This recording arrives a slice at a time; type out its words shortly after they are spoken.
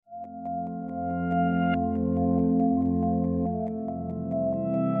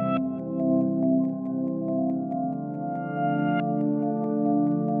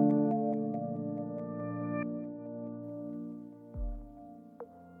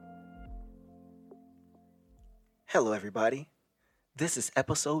Hello, everybody. This is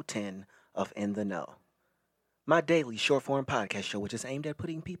episode 10 of In the Know, my daily short form podcast show, which is aimed at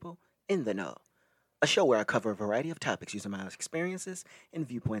putting people in the know. A show where I cover a variety of topics using my experiences and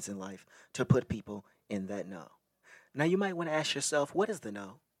viewpoints in life to put people in that know. Now, you might want to ask yourself, what is the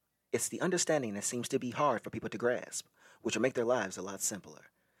know? It's the understanding that seems to be hard for people to grasp, which will make their lives a lot simpler.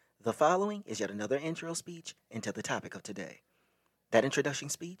 The following is yet another intro speech into the topic of today. That introduction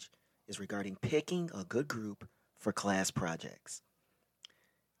speech is regarding picking a good group for class projects.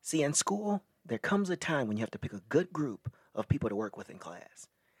 See, in school, there comes a time when you have to pick a good group of people to work with in class.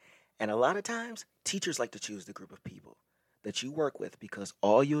 And a lot of times, teachers like to choose the group of people that you work with because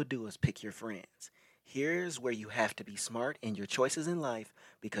all you'll do is pick your friends. Here's where you have to be smart in your choices in life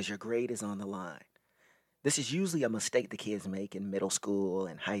because your grade is on the line. This is usually a mistake the kids make in middle school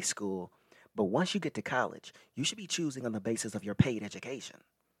and high school, but once you get to college, you should be choosing on the basis of your paid education.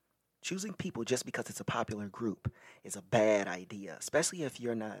 Choosing people just because it's a popular group is a bad idea, especially if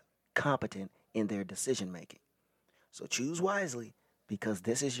you're not competent in their decision making. So choose wisely because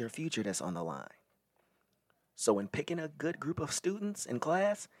this is your future that's on the line. So when picking a good group of students in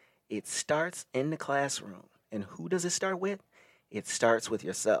class, it starts in the classroom. And who does it start with? It starts with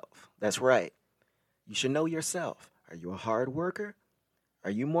yourself. That's right. You should know yourself. Are you a hard worker?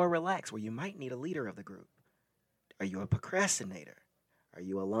 Are you more relaxed where you might need a leader of the group? Are you a procrastinator? Are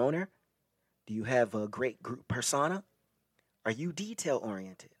you a loner? Do you have a great group persona? Are you detail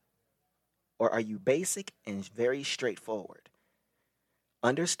oriented? Or are you basic and very straightforward?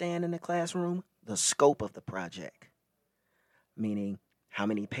 Understand in the classroom the scope of the project, meaning how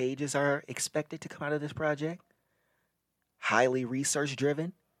many pages are expected to come out of this project. Highly research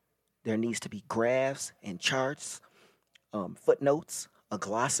driven. There needs to be graphs and charts, footnotes, a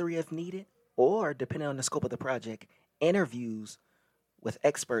glossary if needed, or depending on the scope of the project, interviews with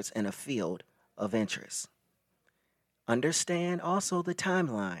experts in a field of interest. Understand also the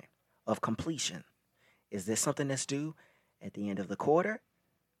timeline of completion. Is this something that's due at the end of the quarter,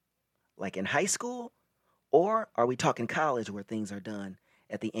 like in high school, or are we talking college where things are done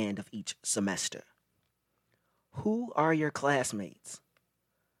at the end of each semester? Who are your classmates?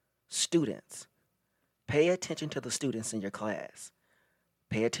 Students. Pay attention to the students in your class.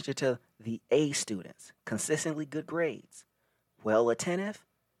 Pay attention to the A students, consistently good grades, well attentive,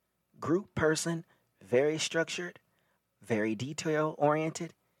 group person, very structured, very detail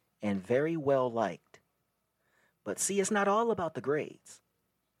oriented, and very well liked. But see, it's not all about the grades.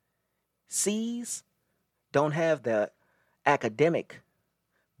 C's don't have the academic,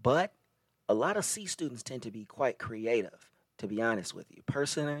 but a lot of C students tend to be quite creative, to be honest with you.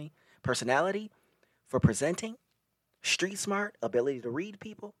 Personality for presenting, street smart, ability to read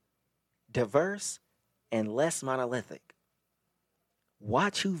people, diverse, and less monolithic.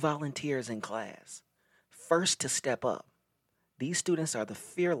 Watch who volunteers in class. First to step up. These students are the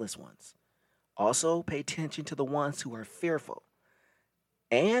fearless ones. Also, pay attention to the ones who are fearful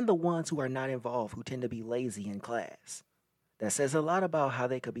and the ones who are not involved who tend to be lazy in class. That says a lot about how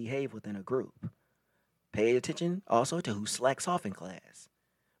they could behave within a group. Pay attention also to who slacks off in class,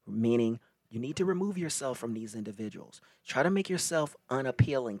 meaning you need to remove yourself from these individuals. Try to make yourself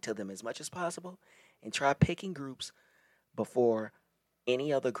unappealing to them as much as possible and try picking groups before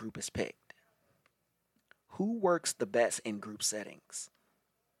any other group is picked. Who works the best in group settings?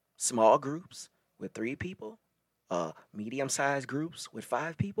 Small groups with 3 people? Medium-sized groups with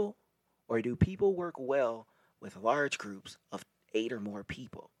 5 people? Or do people work well with large groups of 8 or more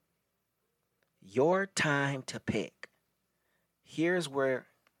people? Your time to pick. Here's where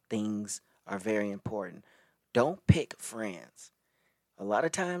things are very important. Don't pick friends. A lot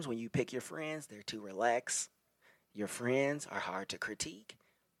of times when you pick your friends, they're too relaxed. Your friends are hard to critique,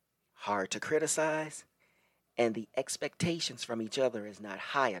 hard to criticize, and the expectations from each other is not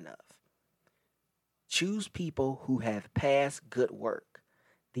high enough. Choose people who have past good work.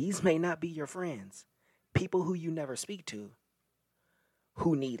 These may not be your friends, people who you never speak to,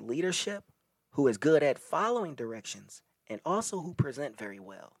 who need leadership, who is good at following directions, and also who present very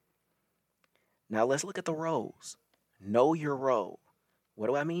well. Now let's look at the roles. Know your role. What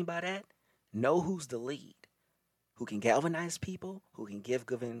do I mean by that? Know who's the lead, who can galvanize people, who can give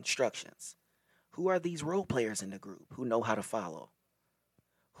good instructions. Who are these role players in the group who know how to follow?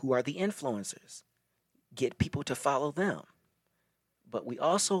 Who are the influencers? Get people to follow them. But we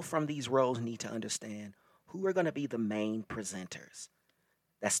also, from these roles, need to understand who are going to be the main presenters.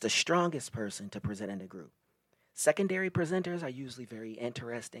 That's the strongest person to present in the group. Secondary presenters are usually very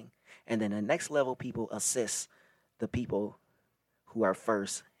interesting. And then the next level people assist the people who are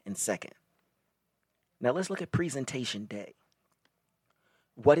first and second. Now let's look at presentation day.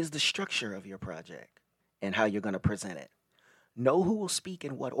 What is the structure of your project? and how you're going to present it. Know who will speak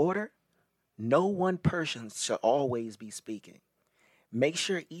in what order. No one person shall always be speaking. Make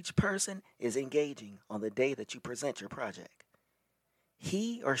sure each person is engaging on the day that you present your project.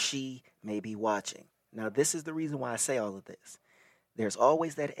 He or she may be watching. Now, this is the reason why I say all of this. There's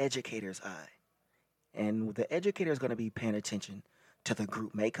always that educator's eye. And the educator is going to be paying attention to the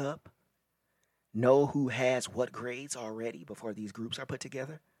group makeup. Know who has what grades already before these groups are put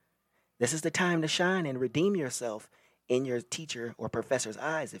together. This is the time to shine and redeem yourself in your teacher or professor's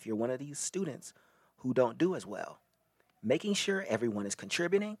eyes if you're one of these students who don't do as well. Making sure everyone is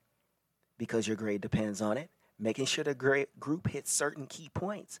contributing because your grade depends on it. Making sure the group hits certain key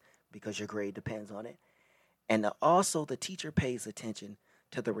points because your grade depends on it. And also the teacher pays attention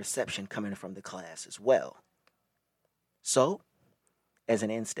to the reception coming from the class as well. So, as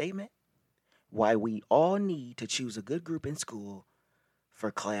an end statement, why we all need to choose a good group in school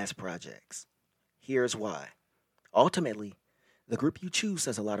for class projects. Here's why. Ultimately, the group you choose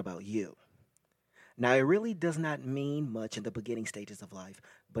says a lot about you. Now, it really does not mean much in the beginning stages of life,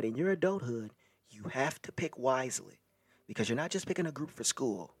 but in your adulthood, you have to pick wisely because you're not just picking a group for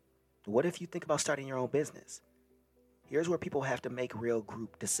school. What if you think about starting your own business? Here's where people have to make real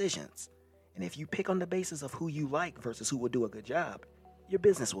group decisions. And if you pick on the basis of who you like versus who will do a good job, your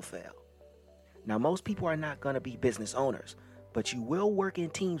business will fail. Now, most people are not going to be business owners, but you will work in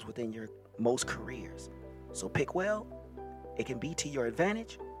teams within your most careers. So pick well. It can be to your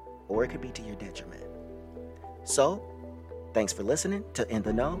advantage or it could be to your detriment. So, thanks for listening to In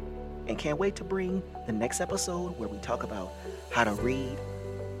the Know, and can't wait to bring the next episode where we talk about how to read,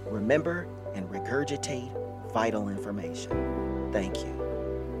 remember, and regurgitate vital information. Thank you.